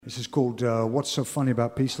This is called What's So Funny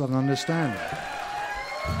About Peace, Love and Understanding.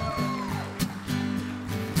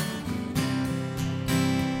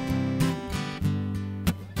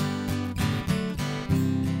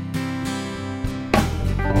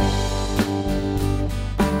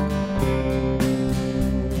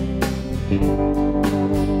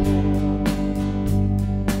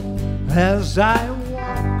 As I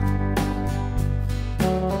walk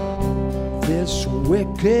this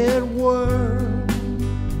wicked world,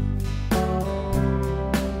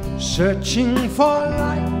 searching for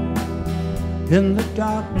light in the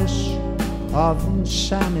darkness of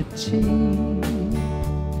insanity,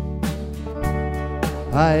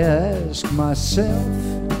 I ask myself,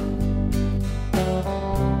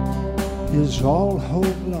 is all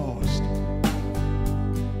hope lost?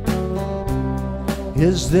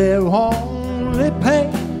 Is there only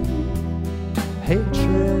pain,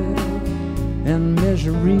 hatred, and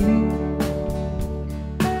misery?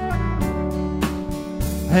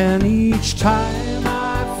 And each time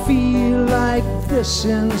I feel like this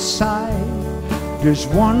inside, there's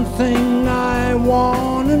one thing I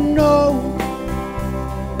want to know.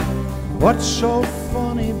 What's so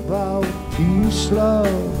funny about peace, love,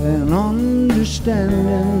 and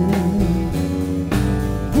understanding?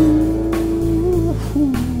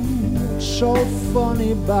 So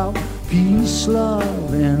funny about peace,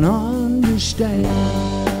 love, and understanding.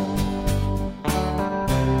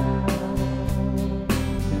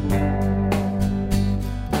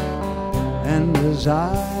 And as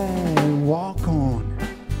I walk on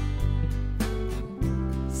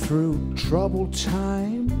through troubled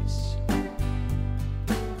times,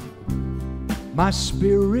 my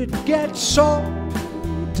spirit gets so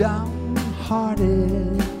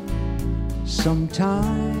downhearted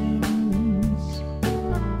sometimes.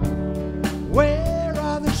 Where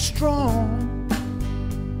are the strong?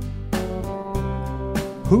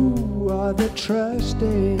 Who are the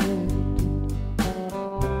trusted?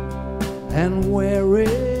 And where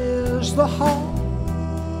is the harmony,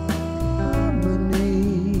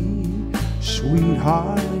 sweet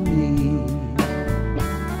harmony?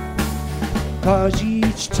 'Cause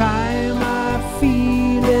each time I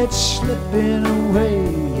feel it slipping away,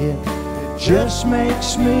 it just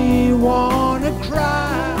makes me wanna cry.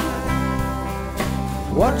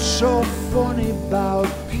 What's so funny about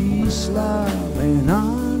peace, love, and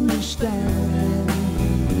understanding?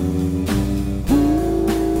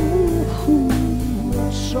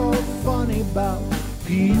 What's so funny about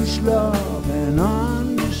peace, love, and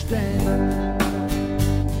understanding?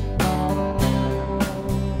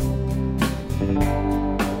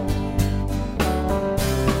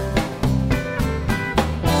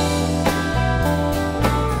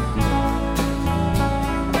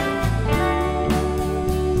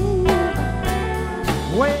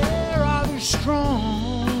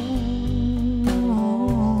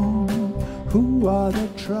 Who are the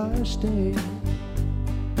trusted?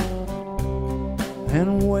 And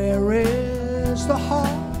where is the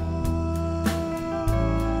harmony?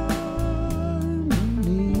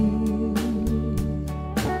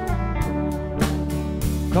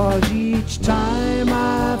 'Cause each time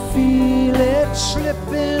I feel it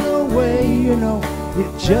slipping away, you know,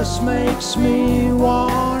 it just makes me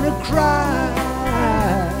wanna cry.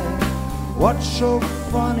 What's so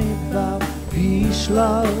funny about peace,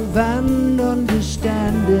 love, and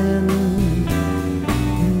understanding?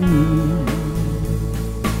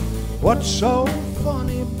 What's so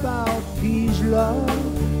funny about peace,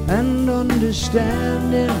 love, and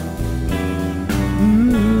understanding?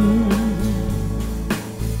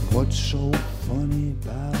 What's so funny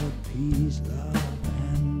about peace, love,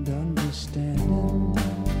 and understanding?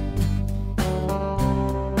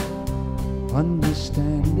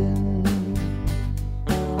 Understanding.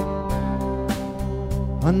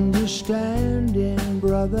 Understanding,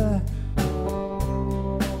 brother.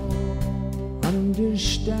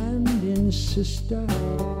 Understanding, sister.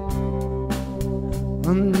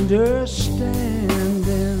 Understanding.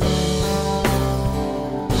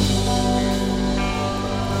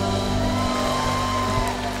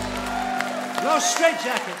 Lowe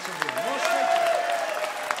Straitjackets.